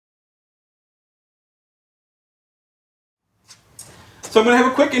So I'm going to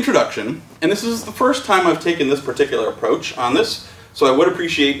have a quick introduction, and this is the first time I've taken this particular approach on this, so I would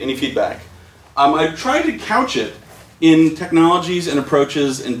appreciate any feedback. I've tried to couch it in technologies and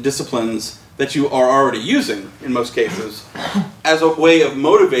approaches and disciplines that you are already using, in most cases, as a way of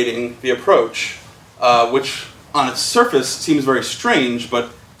motivating the approach, which on its surface seems very strange,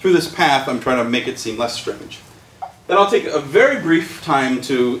 but through this path I'm trying to make it seem less strange. Then I'll take a very brief time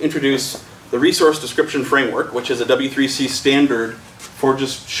to introduce the Resource Description Framework, which is a W3C standard for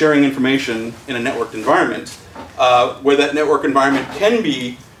just sharing information in a networked environment, where that network environment can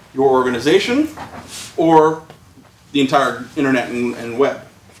be your organization or the entire internet and web.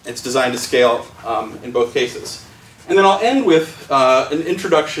 It's designed to scale in both cases. And then I'll end with an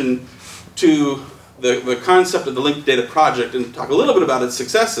introduction to the concept of the linked data project and talk a little bit about its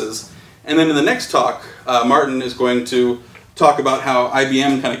successes. And then in the next talk, Martin is going to talk about how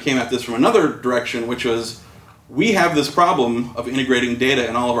IBM kind of came at this from another direction, which was, we have this problem of integrating data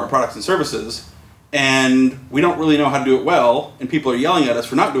in all of our products and services, and we don't really know how to do it well, and people are yelling at us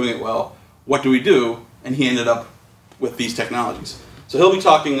for not doing it well. What do we do? And he ended up with these technologies. So he'll be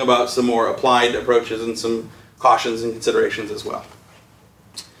talking about some more applied approaches and some cautions and considerations as well.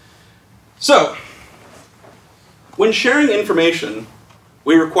 So, when sharing information,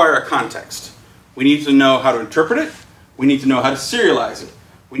 we require a context. We need to know how to interpret it. We need to know how to serialize it.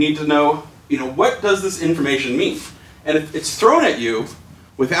 We need to know, what does this information mean? And if it's thrown at you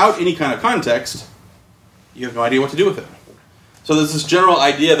without any kind of context, you have no idea what to do with it. So there's this general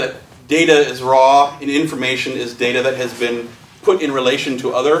idea that data is raw and information is data that has been put in relation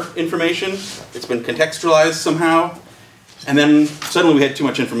to other information. It's been contextualized somehow. And then suddenly we had too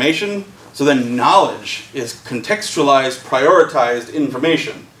much information. So then knowledge is contextualized, prioritized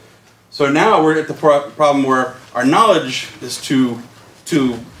information. So now we're at the problem where our knowledge is too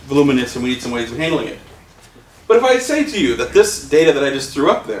voluminous and we need some ways of handling it. But if I say to you that this data that I just threw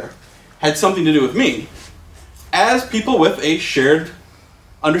up there had something to do with me, as people with a shared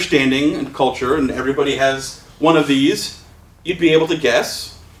understanding and culture, and everybody has one of these, you'd be able to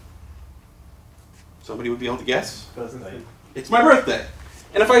guess. Somebody would be able to guess? It's my birthday.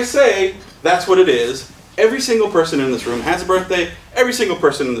 And if I say that's what it is, every single person in this room has a birthday, every single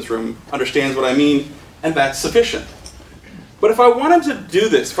person in this room understands what I mean, and that's sufficient. But if I wanted to do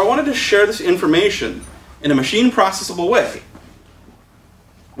this, if I wanted to share this information in a machine processable way,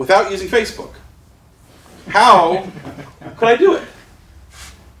 without using Facebook, how could I do it?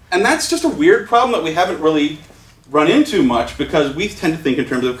 And that's just a weird problem that we haven't really run into much, because we tend to think in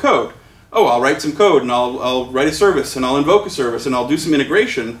terms of code. Oh, I'll write some code, and I'll write a service, and I'll invoke a service, and I'll do some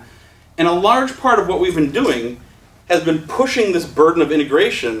integration. And a large part of what we've been doing has been pushing this burden of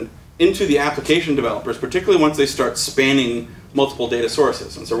integration into the application developers, particularly once they start spanning multiple data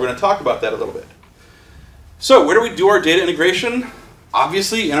sources. And so we're going to talk about that a little bit. So where do we do our data integration?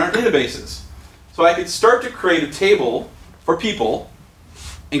 Obviously in our databases. So I could start to create a table for people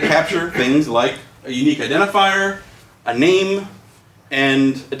and capture things like a unique identifier, a name,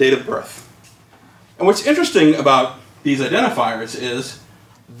 and a date of birth. And what's interesting about these identifiers is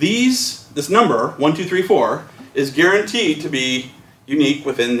this number, 1, 2, 3, 4, is guaranteed to be unique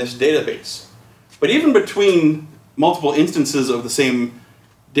within this database. But even between multiple instances of the same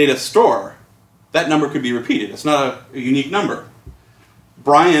data store, that number could be repeated. It's not a unique number.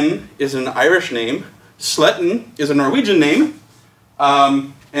 Brian is an Irish name. Sletten is a Norwegian name.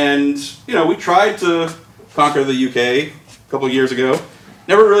 And we tried to conquer the UK a couple of years ago.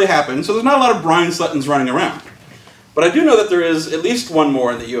 Never really happened, so there's not a lot of Brian Slettens running around. But I do know that there is at least one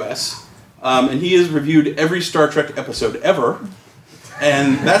more in the US, and he has reviewed every Star Trek episode ever,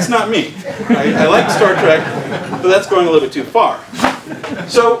 and that's not me. I like Star Trek, but that's going a little bit too far.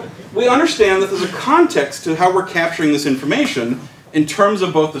 So we understand that there's a context to how we're capturing this information in terms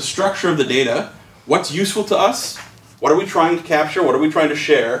of both the structure of the data, what's useful to us, what are we trying to capture, what are we trying to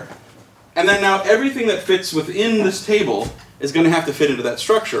share, and then now everything that fits within this table is going to have to fit into that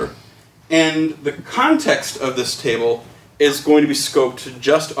structure. And the context of this table is going to be scoped to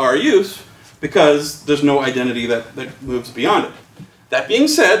just our use, because there's no identity that moves beyond it. That being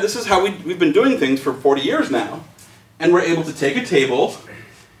said, this is how we've been doing things for 40 years now, and we're able to take a table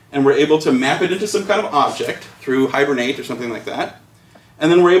and we're able to map it into some kind of object through Hibernate or something like that,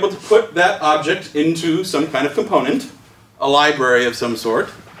 and then we're able to put that object into some kind of component, a library of some sort,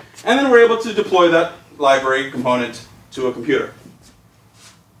 and then we're able to deploy that library component to a computer.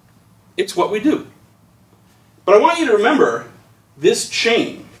 It's what we do. But I want you to remember this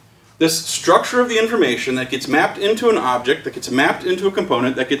chain, this structure of the information that gets mapped into an object, that gets mapped into a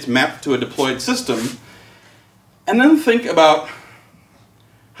component, that gets mapped to a deployed system, and then think about,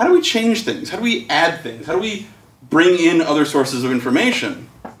 how do we change things? How do we add things? How do we bring in other sources of information.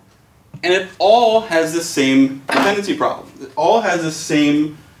 And it all has this same dependency problem. It all has this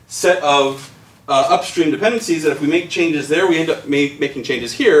same set of upstream dependencies that if we make changes there, we end up making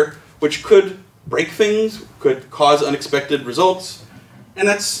changes here, which could break things, could cause unexpected results, and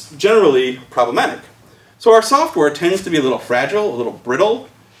that's generally problematic. So our software tends to be a little fragile, a little brittle,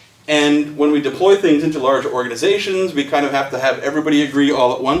 and when we deploy things into large organizations, we kind of have to have everybody agree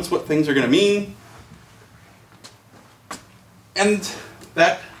all at once what things are going to mean. And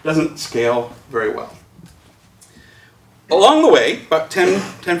that doesn't scale very well. Along the way, about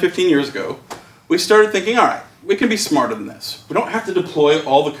 15 years ago, we started thinking, all right, we can be smarter than this. We don't have to deploy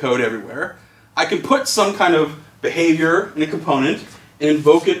all the code everywhere. I can put some kind of behavior in a component and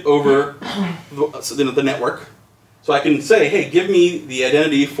invoke it over the network. So I can say, hey, give me the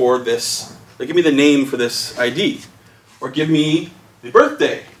identity for this, like, give me the name for this ID, or give me the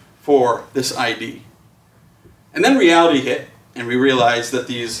birthday for this ID. And then reality hit, and we realized that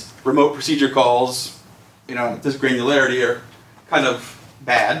these remote procedure calls, at this granularity are kind of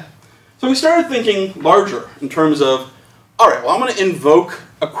bad. So we started thinking larger in terms of, all right, well, I'm going to invoke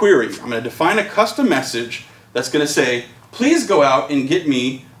a query. I'm going to define a custom message that's going to say, please go out and get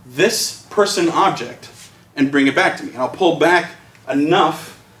me this person object and bring it back to me. And I'll pull back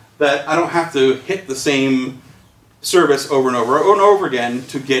enough that I don't have to hit the same service over and over again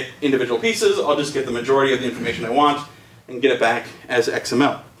to get individual pieces. I'll just get the majority of the information I want and get it back as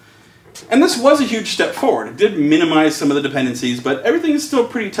XML. And this was a huge step forward. It did minimize some of the dependencies, but everything is still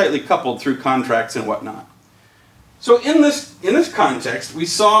pretty tightly coupled through contracts and whatnot. So in this context, we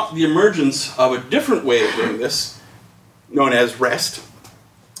saw the emergence of a different way of doing this, known as REST,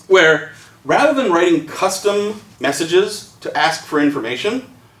 where rather than writing custom messages to ask for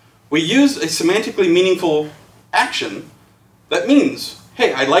information, we use a semantically meaningful action that means,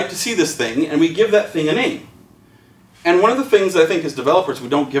 hey, I'd like to see this thing, and we give that thing a name. And one of the things that I think as developers we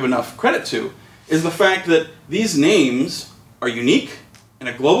don't give enough credit to is the fact that these names are unique in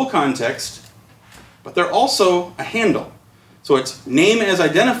a global context, but they're also a handle. So it's name as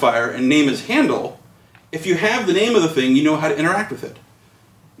identifier and name as handle. If you have the name of the thing, you know how to interact with it.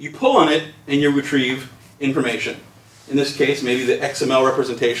 You pull on it and you retrieve information. In this case, maybe the XML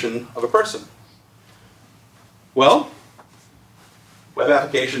representation of a person. Well, web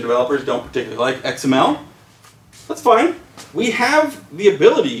application developers don't particularly like XML. That's fine. We have the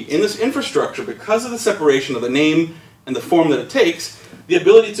ability in this infrastructure, because of the separation of the name and the form that it takes, the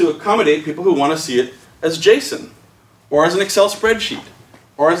ability to accommodate people who want to see it as JSON, or as an Excel spreadsheet,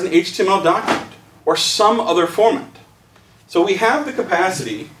 or as an HTML document, or some other format. So we have the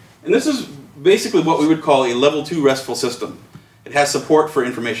capacity, and this is basically what we would call a level 2 RESTful system. It has support for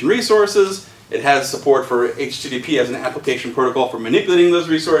information resources, it has support for HTTP as an application protocol for manipulating those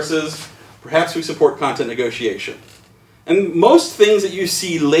resources. Perhaps we support content negotiation. And most things that you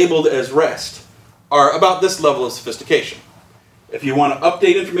see labeled as REST are about this level of sophistication. If you want to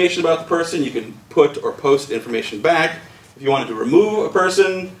update information about the person, you can put or post information back. If you wanted to remove a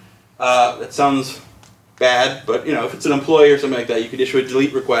person, that sounds bad, but if it's an employee or something like that, you could issue a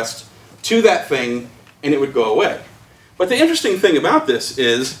delete request to that thing and it would go away. But the interesting thing about this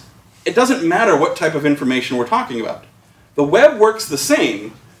is it doesn't matter what type of information we're talking about. The web works the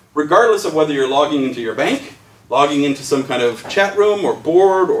same regardless of whether you're logging into your bank, logging into some kind of chat room or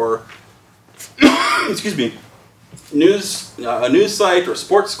board or excuse me, a news site or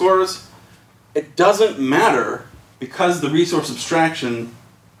sports scores. It doesn't matter because the resource abstraction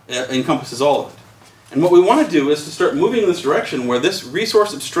encompasses all of it. And what we want to do is to start moving in this direction where this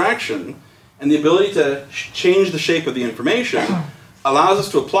resource abstraction and the ability to change the shape of the information allows us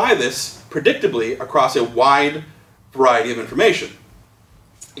to apply this predictably across a wide variety of information.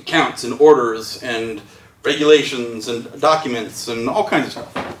 Accounts and orders and regulations and documents and all kinds of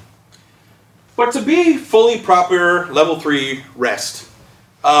stuff. But to be fully proper level 3 REST,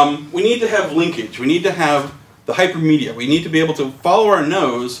 we need to have linkage. We need to have the hypermedia. We need to be able to follow our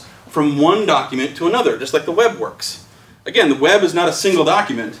nose from one document to another, just like the web works. Again, the web is not a single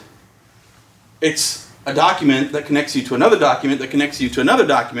document. It's a document that connects you to another document that connects you to another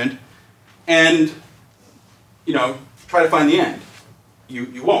document, and try to find the end.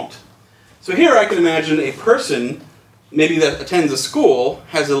 You won't. So here I can imagine a person, maybe that attends a school,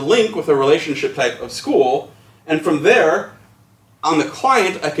 has a link with a relationship type of school, and from there, on the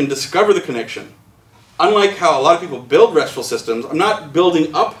client, I can discover the connection. Unlike how a lot of people build RESTful systems, I'm not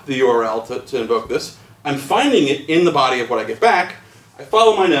building up the URL to invoke this. I'm finding it in the body of what I get back. I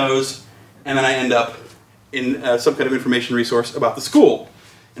follow my nose, and then I end up in some kind of information resource about the school.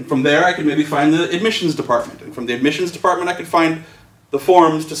 And from there, I can maybe find the admissions department. And from the admissions department, I can find the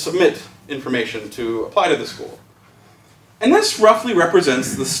forms to submit information to apply to the school. And this roughly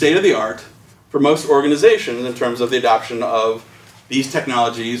represents the state of the art for most organizations in terms of the adoption of these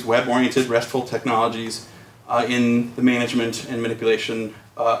technologies, web-oriented, RESTful technologies, in the management and manipulation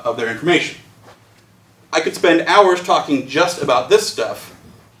of their information. I could spend hours talking just about this stuff,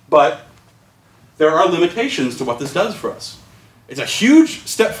 but there are limitations to what this does for us. It's a huge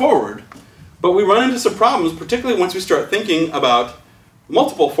step forward, but we run into some problems, particularly once we start thinking about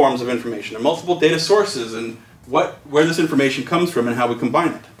multiple forms of information and multiple data sources and where this information comes from and how we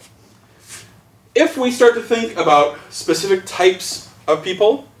combine it. If we start to think about specific types of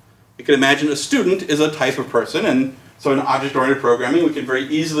people, you can imagine a student is a type of person, and so in object-oriented programming we can very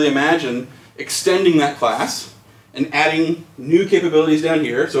easily imagine extending that class and adding new capabilities down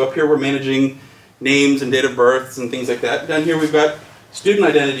here. So up here we're managing names and date of births and things like that. Down here we've got student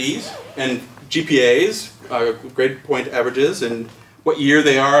identities and GPAs, grade point averages, and what year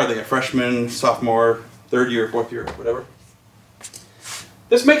they are they a freshman, sophomore, third year, fourth year, whatever.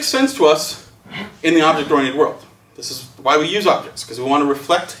 This makes sense to us in the object-oriented world. This is why we use objects, because we want to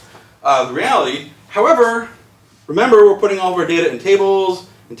reflect the reality. However, remember we're putting all of our data in tables,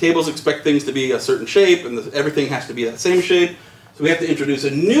 and tables expect things to be a certain shape, and everything has to be that same shape. So we have to introduce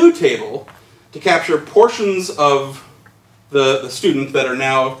a new table to capture portions of the student that are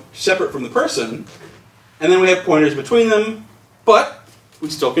now separate from the person, and then we have pointers between them, but we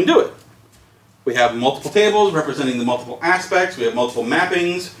still can do it. We have multiple tables representing the multiple aspects, we have multiple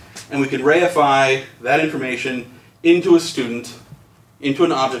mappings, and we can reify that information into a student, into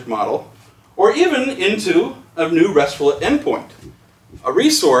an object model, or even into a new RESTful endpoint. A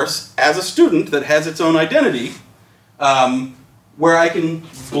resource as a student that has its own identity, where I can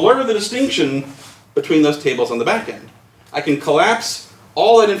blur the distinction between those tables on the back end. I can collapse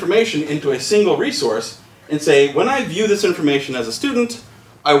all that information into a single resource and say, when I view this information as a student,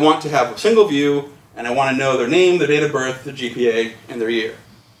 I want to have a single view, and I want to know their name, their date of birth, their GPA, and their year.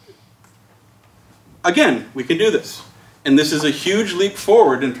 Again, we can do this. And this is a huge leap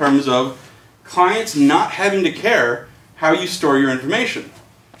forward in terms of clients not having to care how you store your information.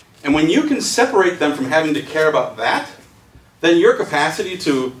 And when you can separate them from having to care about that, then your capacity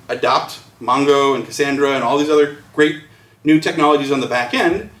to adopt Mongo and Cassandra and all these other great new technologies on the back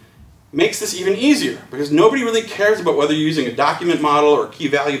end makes this even easier, because nobody really cares about whether you're using a document model or key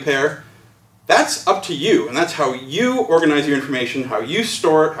value pair. That's up to you, and that's how you organize your information, how you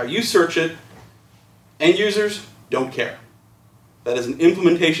store it, how you search it. End users don't care. That is an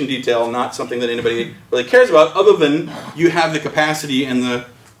implementation detail, not something that anybody really cares about, other than you have the capacity and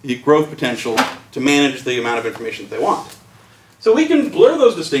the growth potential to manage the amount of information that they want. So we can blur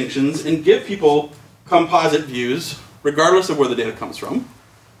those distinctions and give people composite views, regardless of where the data comes from.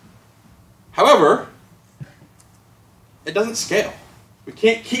 However, it doesn't scale. We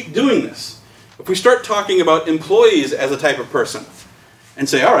can't keep doing this. If we start talking about employees as a type of person, and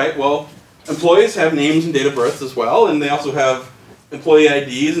say, all right, well, employees have names and date of birth as well, and they also have employee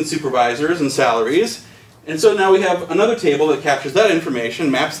IDs and supervisors and salaries. And so now we have another table that captures that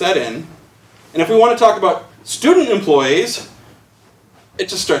information, maps that in. And if we want to talk about student employees, it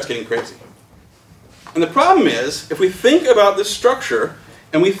just starts getting crazy. And the problem is, if we think about this structure,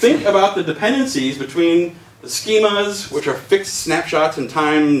 and we think about the dependencies between the schemas, which are fixed snapshots in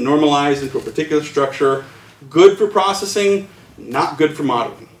time, normalized into a particular structure, good for processing, not good for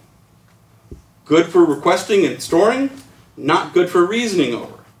modeling. Good for requesting and storing, not good for reasoning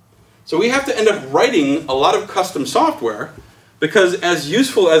over. So we have to end up writing a lot of custom software, because as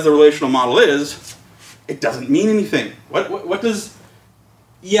useful as the relational model is, it doesn't mean anything. What does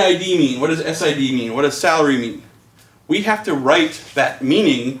EID mean? What does SID mean? What does salary mean? We have to write that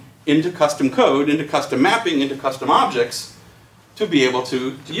meaning into custom code, into custom mapping, into custom objects to be able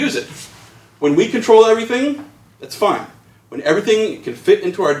to use it. When we control everything, that's fine. When everything can fit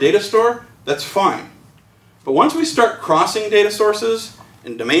into our data store, that's fine. But once we start crossing data sources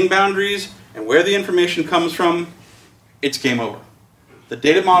and domain boundaries and where the information comes from, it's game over. The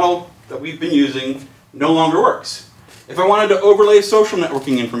data model that we've been using no longer works. If I wanted to overlay social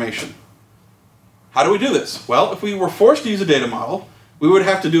networking information, how do we do this? Well, if we were forced to use a data model, we would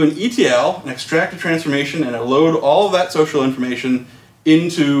have to do an ETL, an extract a transformation, and load all of that social information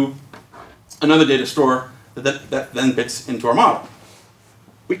into another data store that then fits into our model.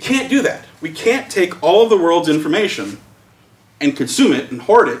 We can't do that. We can't take all of the world's information and consume it and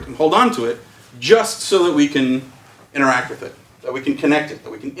hoard it and hold on to it just so that we can interact with it, that we can connect it, that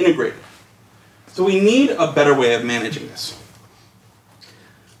we can integrate it. So we need a better way of managing this.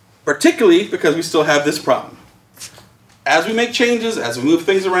 Particularly because we still have this problem. As we make changes, as we move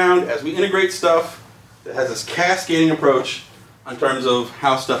things around, as we integrate stuff, it has this cascading approach in terms of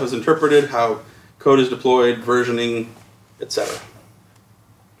how stuff is interpreted, how code is deployed, versioning, etc.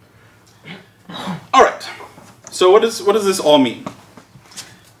 All right, so what does this all mean?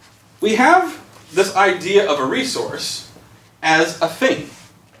 We have this idea of a resource as a thing.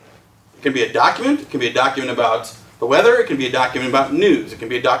 It can be a document, it can be a document about the weather, it can be a document about news, it can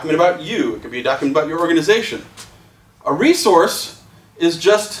be a document about you, it can be a document about your organization. A resource is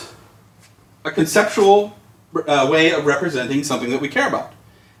just a conceptual way of representing something that we care about.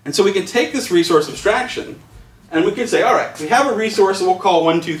 And so we can take this resource abstraction and we can say, all right, we have a resource that we'll call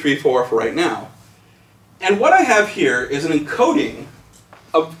 1, 2, 3, 4 for right now. And what I have here is an encoding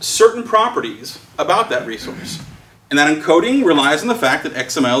of certain properties about that resource. And that encoding relies on the fact that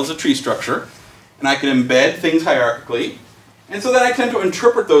XML is a tree structure, and I can embed things hierarchically, and so then I tend to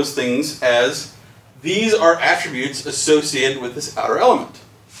interpret those things as these are attributes associated with this outer element.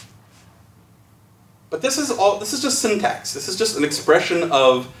 But this is just syntax. This is just an expression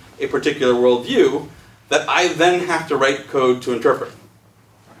of a particular worldview that I then have to write code to interpret.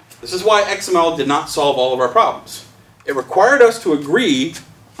 This is why XML did not solve all of our problems. It required us to agree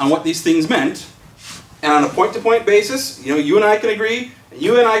on what these things meant, and on a point-to-point basis, you and I can agree, and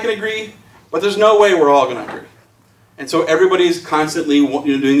you and I can agree, but there's no way we're all going to agree. And so everybody's constantly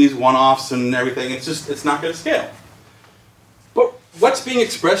doing these one-offs and everything. It's not going to scale. But what's being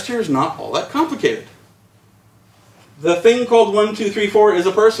expressed here is not all that complicated. The thing called 1, 2, 3, 4 is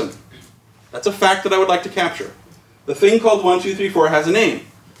a person. That's a fact that I would like to capture. The thing called 1, 2, 3, 4 has a name.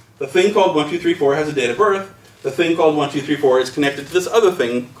 The thing called 1, 2, 3, 4 has a date of birth. The thing called 1, 2, 3, 4 is connected to this other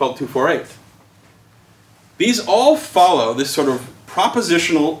thing called 2, 4, 8. These all follow this sort of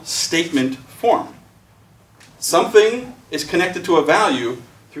propositional statement form. Something is connected to a value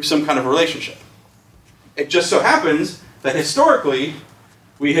through some kind of relationship. It just so happens that historically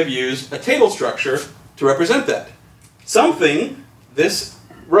we have used a table structure to represent that. Something, this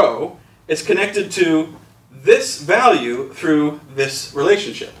row, is connected to this value through this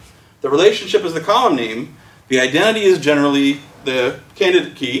relationship. The relationship is the column name. The identity is generally the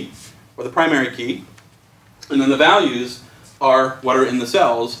candidate key, or the primary key, and then the values are what are in the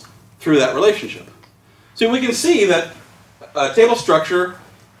cells through that relationship. So we can see that a table structure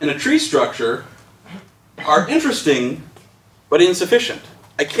and a tree structure are interesting, but insufficient.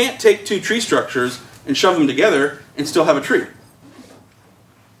 I can't take two tree structures and shove them together and still have a tree.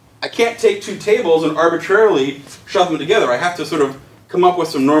 I can't take two tables and arbitrarily shove them together. I have to sort of come up with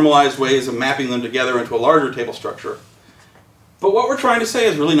some normalized ways of mapping them together into a larger table structure. But what we're trying to say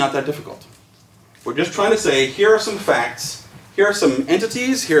is really not that difficult. We're just trying to say, here are some facts, here are some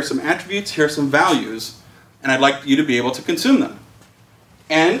entities, here are some attributes, here are some values, and I'd like you to be able to consume them.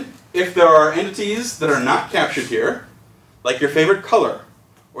 And if there are entities that are not captured here, like your favorite color,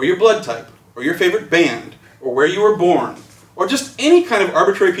 or your blood type, or your favorite band, or where you were born, or just any kind of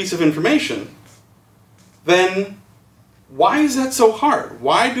arbitrary piece of information, then why is that so hard?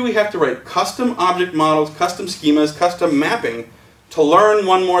 Why do we have to write custom object models, custom schemas, custom mapping to learn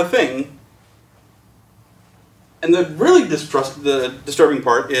one more thing? And the really disturbing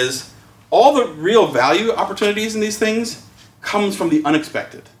part is all the real value opportunities in these things comes from the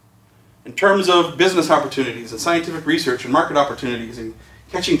unexpected. In terms of business opportunities and scientific research and market opportunities and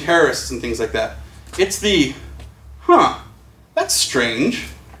catching terrorists and things like that, it's the, that's strange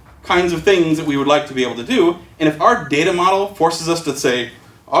kinds of things that we would like to be able to do. And if our data model forces us to say,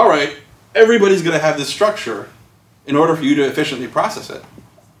 all right, everybody's going to have this structure in order for you to efficiently process it,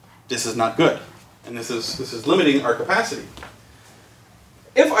 this is not good. And this is limiting our capacity.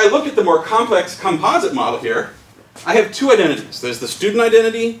 If I look at the more complex composite model here, I have two identities. There's the student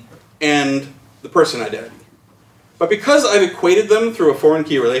identity and the person identity. But because I've equated them through a foreign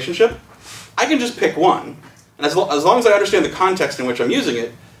key relationship, I can just pick one. And as long as I understand the context in which I'm using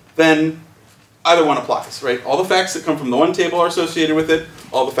it, then either one applies, right? All the facts that come from the one table are associated with it.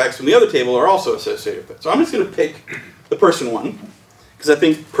 All the facts from the other table are also associated with it. So I'm just going to pick the person one, because I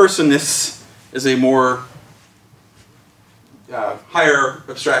think personness is a more higher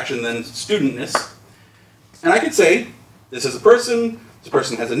abstraction than studentness. And I could say, this is a person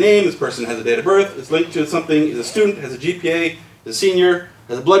has a name, this person has a date of birth, is linked to something, is a student, has a GPA, is a senior,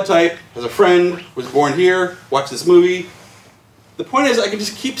 has a blood type, has a friend, was born here, watched this movie. The point is, I can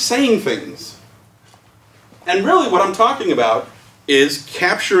just keep saying things. And really what I'm talking about is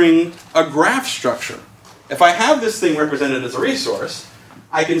capturing a graph structure. If I have this thing represented as a resource,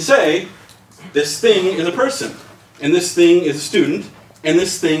 I can say, this thing is a person, and this thing is a student, and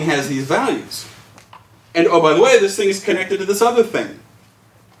this thing has these values. And oh, by the way, this thing is connected to this other thing.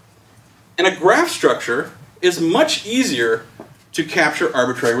 And a graph structure is much easier to capture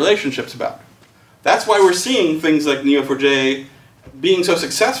arbitrary relationships about. That's why we're seeing things like Neo4j being so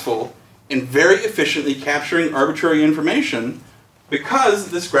successful in very efficiently capturing arbitrary information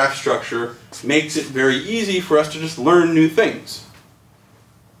because this graph structure makes it very easy for us to just learn new things.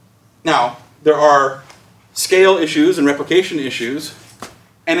 Now, there are scale issues and replication issues,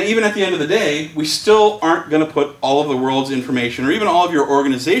 and even at the end of the day, we still aren't going to put all of the world's information, or even all of your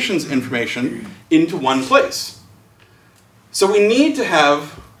organization's information, into one place. So we need to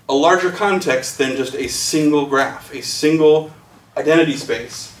have a larger context than just a single graph, a single identity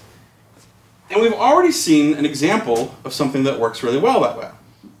space. And we've already seen an example of something that works really well that way.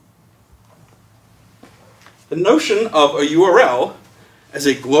 The notion of a URL as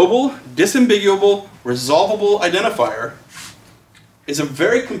a global, disambiguable, resolvable identifier is a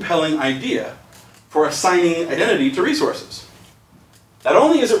very compelling idea for assigning identity to resources. Not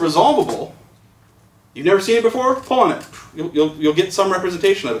only is it resolvable, you've never seen it before, pull on it. You'll get some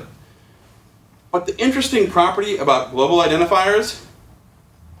representation of it. But the interesting property about global identifiers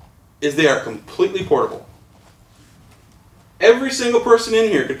is they are completely portable. Every single person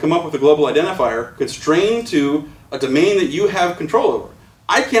in here could come up with a global identifier, could strain to a domain that you have control over.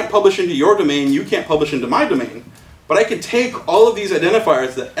 I can't publish into your domain, you can't publish into my domain, but I can take all of these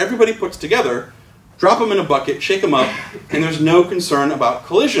identifiers that everybody puts together, drop them in a bucket, shake them up, and there's no concern about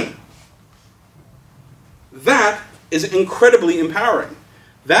collision. That is incredibly empowering.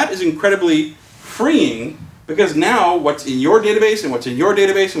 That is incredibly freeing, because now what's in your database and what's in your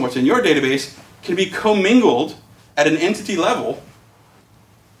database and what's in your database can be commingled at an entity level,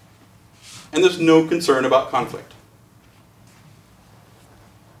 and there's no concern about conflict.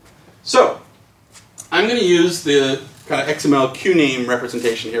 So, I'm going to use the kind of XML QName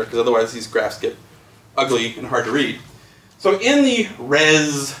representation here, because otherwise these graphs get ugly and hard to read. So in the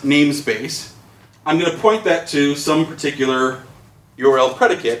res namespace, I'm going to point that to some particular URL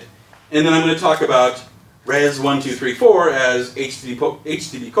predicate, and then I'm going to talk about res1234 as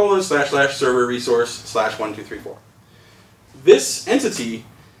http://server resource /1234. This entity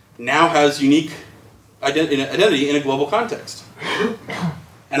now has unique identity in a global context.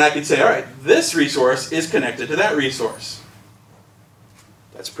 And I could say, all right, this resource is connected to that resource.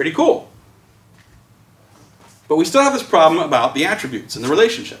 That's pretty cool. But we still have this problem about the attributes and the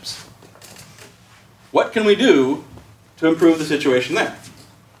relationships. What can we do to improve the situation there?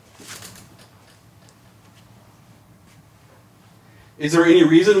 Is there any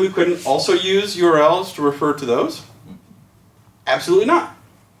reason we couldn't also use URLs to refer to those? Absolutely not.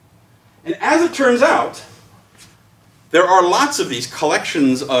 And as it turns out, there are lots of these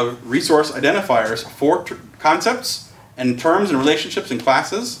collections of resource identifiers for concepts and terms and relationships and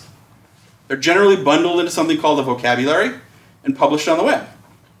classes. They're generally bundled into something called a vocabulary and published on the web.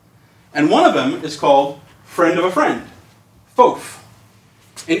 And one of them is called friend of a friend, FOF.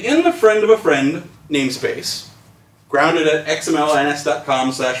 And in the friend of a friend namespace, grounded at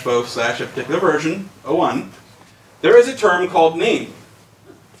xmlns.com/FOF/ a particular version, 01, there is a term called name.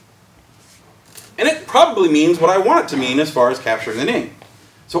 And it probably means what I want it to mean as far as capturing the name.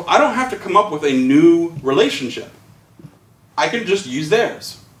 So I don't have to come up with a new relationship. I can just use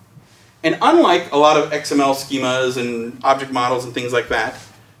theirs. And unlike a lot of XML schemas and object models and things like that,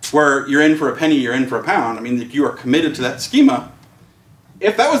 where you're in for a penny, you're in for a pound, I mean, if you are committed to that schema,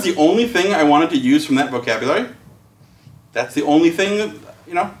 if that was the only thing I wanted to use from that vocabulary, that's the only thing that,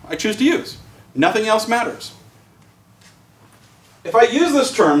 I choose to use. Nothing else matters. If I use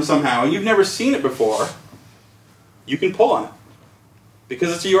this term somehow and you've never seen it before, you can pull on it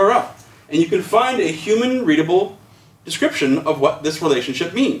because it's a URL. And you can find a human-readable description of what this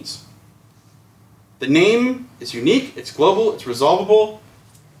relationship means. The name is unique, it's global, it's resolvable.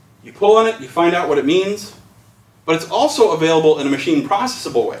 You pull on it, you find out what it means, but it's also available in a machine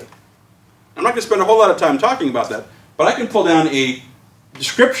processable way. I'm not going to spend a whole lot of time talking about that, but I can pull down a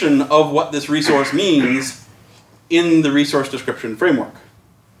description of what this resource means in the resource description framework.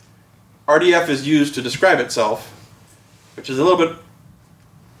 RDF is used to describe itself, which is a little bit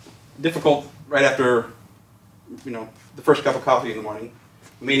difficult right after the first cup of coffee in the morning.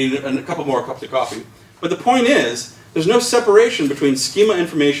 We may need a couple more cups of coffee. But the point is, there's no separation between schema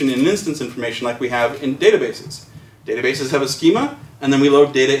information and instance information like we have in databases. Databases have a schema, and then we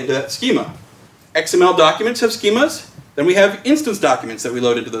load data into that schema. XML documents have schemas, then we have instance documents that we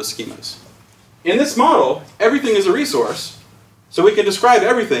load into those schemas. In this model, everything is a resource, so we can describe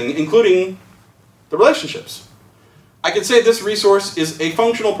everything, including the relationships. I can say this resource is a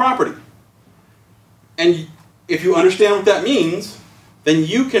functional property. And if you understand what that means, then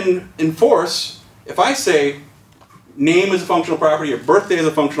you can enforce, if I say name is a functional property or birthday is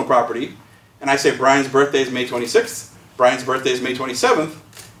a functional property, and I say Brian's birthday is May 26th, Brian's birthday is May 27th,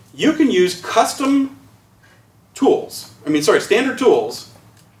 you can use custom tools, standard tools,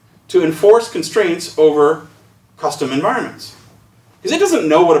 to enforce constraints over custom environments. Because it doesn't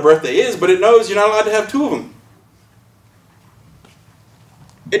know what a birthday is, but it knows you're not allowed to have 2 of them.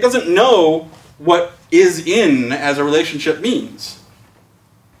 It doesn't know what is in as a relationship means.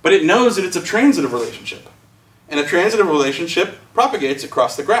 But it knows that it's a transitive relationship. And a transitive relationship propagates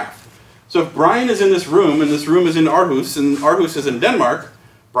across the graph. So if Brian is in this room, and this room is in Aarhus, and Aarhus is in Denmark,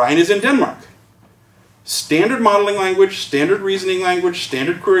 Brian is in Denmark. Standard modeling language, standard reasoning language,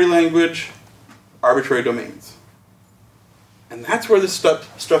 standard query language, arbitrary domains. And that's where this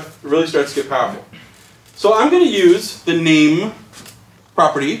stuff really starts to get powerful. So I'm going to use the name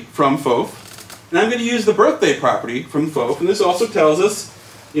property from FOF, and I'm going to use the birthday property from FOF, and this also tells us,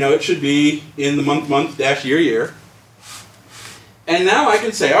 it should be in the month, dash, year. And now I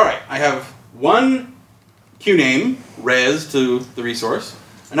can say, all right, I have one QName, res to the resource,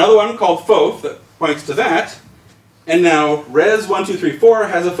 another one called FOF that points to that, and now res1234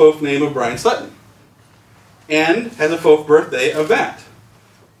 has a FOF name of Brian Sletten, and has a FOF birthday of that.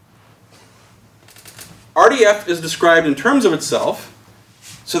 RDF is described in terms of itself,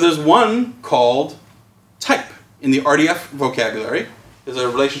 so there's one called type in the RDF vocabulary. There's a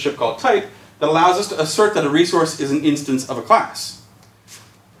relationship called type that allows us to assert that a resource is an instance of a class.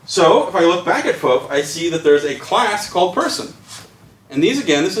 So if I look back at FOF, I see that there's a class called person. And these,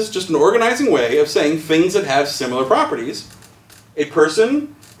 again, this is just an organizing way of saying things that have similar properties. A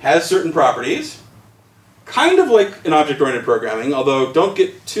person has certain properties, kind of like in object-oriented programming, although don't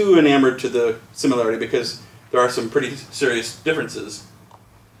get too enamored to the similarity because there are some pretty serious differences.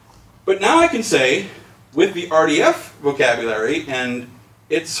 But now I can say, with the RDF vocabulary and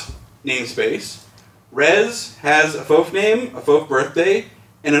its namespace, res has a FOF name, a FOF birthday,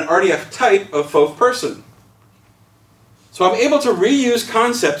 and an RDF type of FOF person. So I'm able to reuse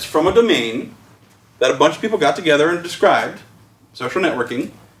concepts from a domain that a bunch of people got together and described, social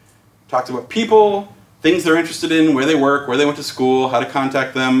networking, talked about people, things they're interested in, where they work, where they went to school, how to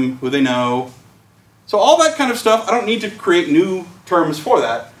contact them, who they know. So all that kind of stuff, I don't need to create new terms for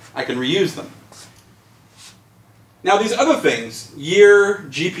that. I can reuse them. Now these other things, year,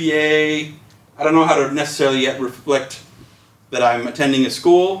 GPA, I don't know how to necessarily yet reflect that I'm attending a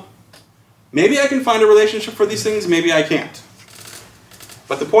school. Maybe I can find a relationship for these things, maybe I can't.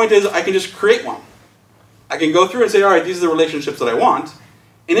 But the point is, I can just create one. I can go through and say, all right, these are the relationships that I want.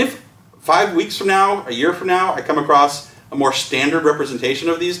 And if 5 weeks from now, a year from now, I come across a more standard representation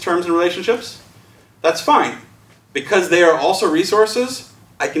of these terms and relationships, that's fine. Because they are also resources,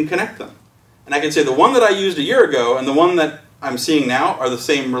 I can connect them. And I can say the one that I used a year ago and the one that I'm seeing now are the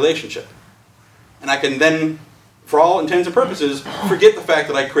same relationship. And I can then, for all intents and purposes, forget the fact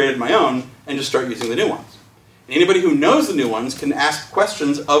that I created my own and just start using the new ones. And anybody who knows the new ones can ask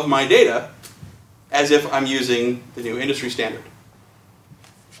questions of my data as if I'm using the new industry standard.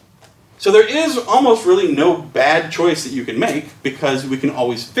 So there is almost really no bad choice that you can make because we can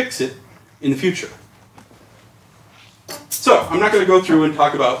always fix it in the future. So I'm not going to go through and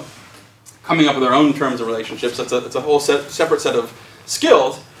talk about coming up with our own terms of relationships. That's a whole separate set of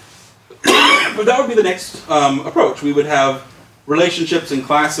skills. But that would be the next approach. We would have relationships in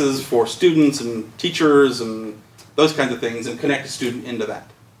classes for students and teachers and those kinds of things and connect a student into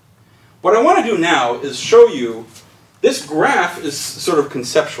that. What I want to do now is show you this graph is sort of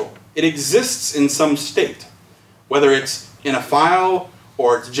conceptual. It exists in some state, whether it's in a file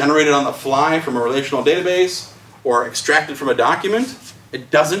or it's generated on the fly from a relational database or extracted from a document. It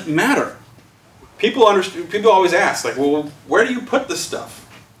doesn't matter. People always ask, like, well, where do you put this stuff?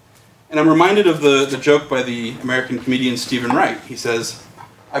 And I'm reminded of the joke by the American comedian Stephen Wright. He says,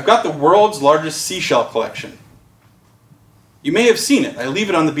 I've got the world's largest seashell collection. You may have seen it. I leave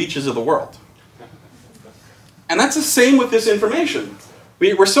it on the beaches of the world. And that's the same with this information.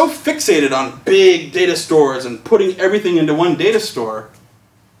 We're so fixated on big data stores and putting everything into one data store.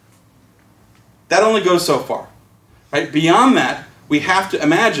 That only goes so far. Right? Beyond that, we have to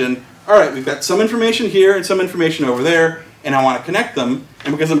imagine, all right, we've got some information here and some information over there, and I want to connect them.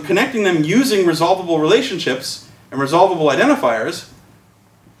 And because I'm connecting them using resolvable relationships and resolvable identifiers,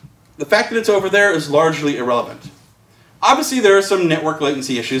 the fact that it's over there is largely irrelevant. Obviously, there are some network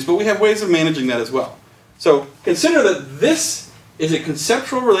latency issues, but we have ways of managing that as well. So consider that this is a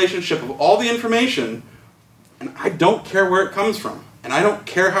conceptual relationship of all the information, and I don't care where it comes from, and I don't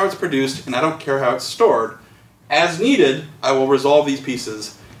care how it's produced, and I don't care how it's stored. As needed, I will resolve these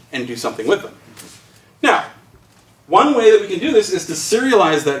pieces and do something with them. Now, one way that we can do this is to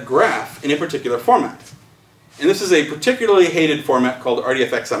serialize that graph in a particular format. And this is a particularly hated format called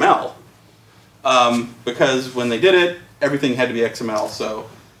RDF-XML, because when they did it, everything had to be XML. So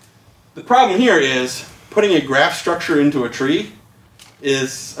the problem here is putting a graph structure into a tree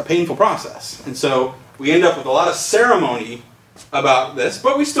is a painful process. And so we end up with a lot of ceremony about this,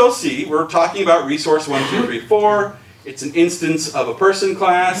 but we still see we're talking about resource 1, 2, 3, 4. It's an instance of a person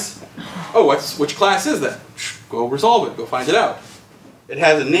class. Oh, which class is that? Go resolve it. Go find it out. It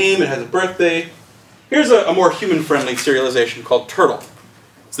has a name. It has a birthday. Here's a more human-friendly serialization called Turtle.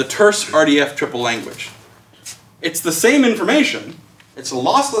 It's the terse RDF triple language. It's the same information. It's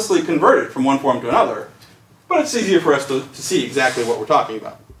losslessly converted from one form to another, but it's easier for us to see exactly what we're talking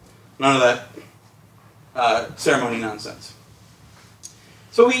about. None of that ceremony nonsense.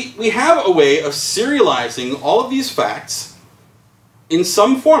 So we have a way of serializing all of these facts in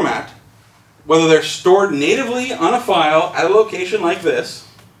some format, whether they're stored natively on a file at a location like this,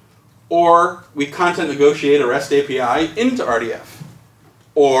 or we content negotiate a REST API into RDF,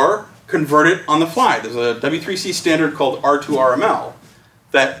 or convert it on the fly. There's a W3C standard called R2RML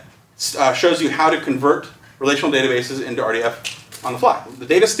that shows you how to convert relational databases into RDF on the fly. The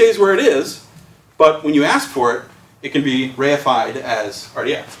data stays where it is, but when you ask for it, it can be reified as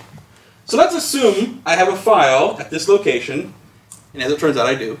RDF. So let's assume I have a file at this location, and as it turns out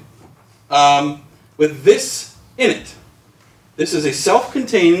I do, with this in it. This is a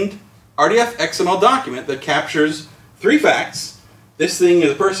self-contained RDF XML document that captures 3 facts. This thing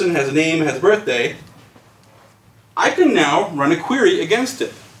is a person, has a name, has a birthday. I can now run a query against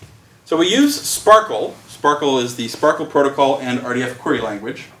it. So we use Sparkle. Sparkle is the Sparkle protocol and RDF query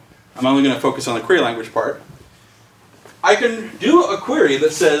language. I'm only going to focus on the query language part. I can do a query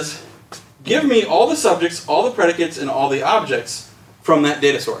that says, give me all the subjects, all the predicates, and all the objects from that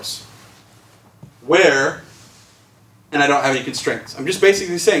data source. Where, and I don't have any constraints. I'm just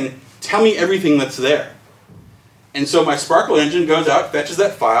basically saying, tell me everything that's there. And so my Sparkle engine goes out, fetches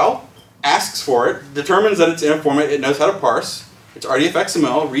that file, asks for it, determines that it's in a format it knows how to parse. It's RDF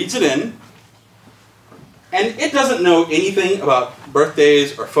XML, reads it in, and it doesn't know anything about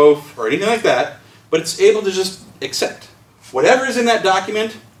birthdays or FOF or anything like that, but it's able to just accept. Whatever is in that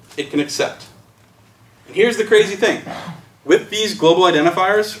document, it can accept. And here's the crazy thing. With these global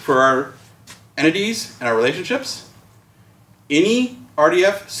identifiers for our entities and our relationships, any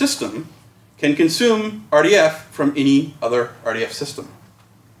RDF system can consume RDF from any other RDF system.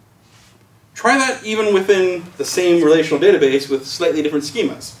 Try that even within the same relational database with slightly different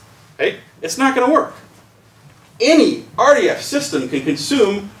schemas. Okay? It's not going to work. Any RDF system can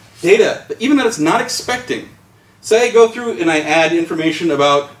consume data, even that it's not expecting. Say I go through and I add information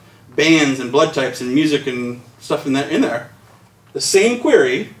about bands and blood types and music and stuff in there. The same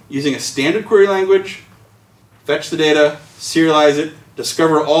query, using a standard query language, fetch the data, serialize it,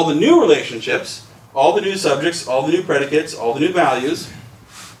 discover all the new relationships, all the new subjects, all the new predicates, all the new values,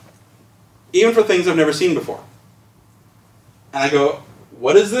 even for things I've never seen before. And I go,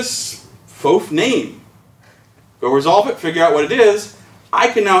 what is this FOF name? Go resolve it, figure out what it is. I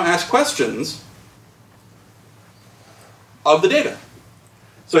can now ask questions of the data.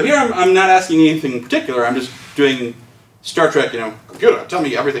 So here I'm not asking anything in particular, I'm just doing Star Trek, computer, tell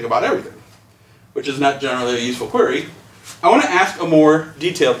me everything about everything, which is not generally a useful query. I want to ask a more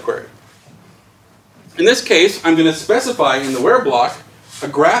detailed query. In this case, I'm going to specify in the where block a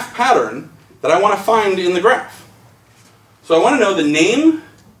graph pattern that I want to find in the graph. So I want to know the name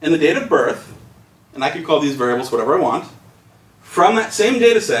and the date of birth, and I can call these variables whatever I want, from that same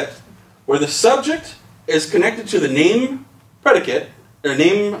data set where the subject is connected to the name predicate, or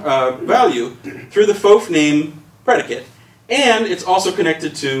name value, through the FOF name predicate, and it's also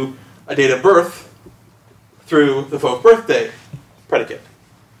connected to a date of birth through the FOF birthday predicate.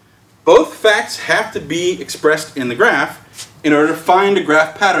 Both facts have to be expressed in the graph in order to find a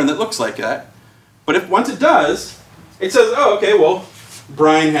graph pattern that looks like that. But once it does, it says, oh, okay, well,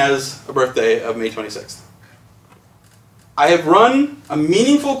 Brian has a birthday of May 26th. I have run a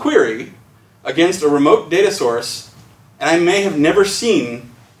meaningful query against a remote data source, and I may have never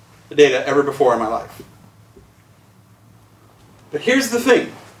seen the data ever before in my life. But here's the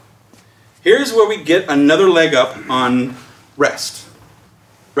thing. Here's where we get another leg up on REST.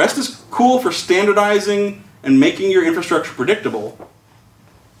 REST is cool for standardizing and making your infrastructure predictable,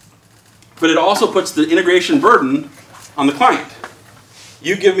 but it also puts the integration burden on the client.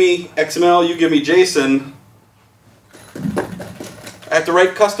 You give me XML, you give me JSON, I have to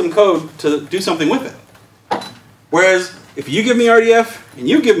write custom code to do something with it. Whereas if you give me RDF and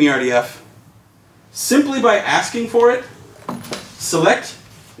you give me RDF, simply by asking for it, select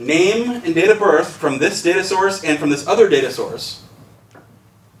name and date of birth from this data source and from this other data source.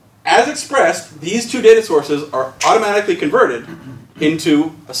 As expressed, these two data sources are automatically converted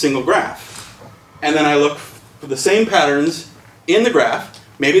into a single graph. And then I look for the same patterns in the graph.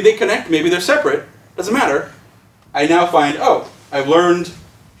 Maybe they connect, maybe they're separate, doesn't matter. I now find, oh, I've learned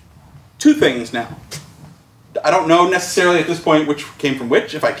two things now. I don't know necessarily at this point which came from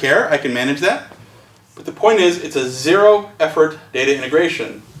which. If I care, I can manage that. But the point is, it's a zero effort data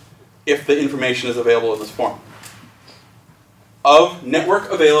integration if the information is available in this form. Of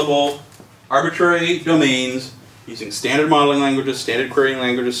network available arbitrary domains using standard modeling languages, standard querying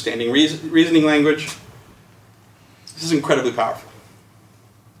languages, standard reasoning language. This is incredibly powerful.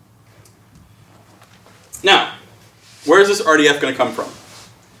 Now, where is this RDF going to come from?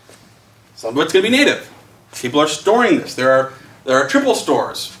 Some of it's going to be native. People are storing this. There are triple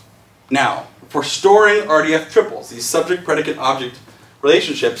stores now for storing RDF triples. These subject, predicate, object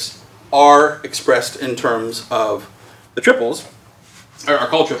relationships are expressed in terms of the triples, or are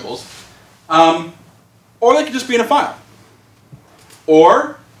called triples. Or they could just be in a file.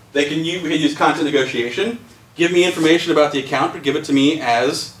 Or we can use content negotiation, give me information about the account, but give it to me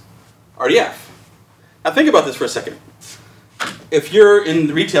as RDF. Now think about this for a second. If you're in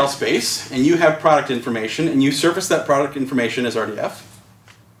the retail space and you have product information and you surface that product information as RDF,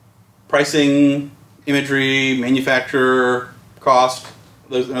 pricing, imagery, manufacturer, cost,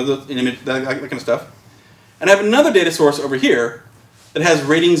 that kind of stuff, and I have another data source over here that has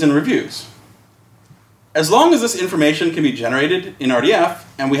ratings and reviews. As long as this information can be generated in RDF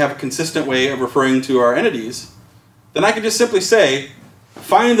and we have a consistent way of referring to our entities, then I can just simply say,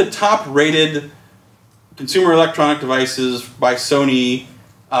 find the top rated consumer electronic devices by Sony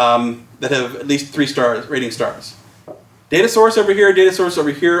that have at least 3 stars, rating stars. Data source over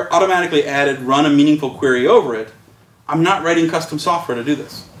here, automatically added, run a meaningful query over it. I'm not writing custom software to do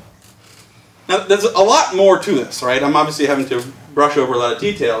this. Now, there's a lot more to this, right? I'm obviously having to brush over a lot of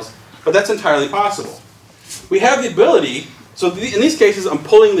details, but that's entirely possible. We have the ability, so in these cases, I'm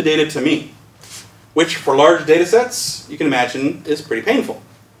pulling the data to me, which for large data sets, you can imagine, is pretty painful.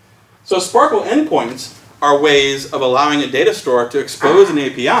 So Sparkle endpoints are ways of allowing a data store to expose an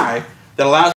API that allows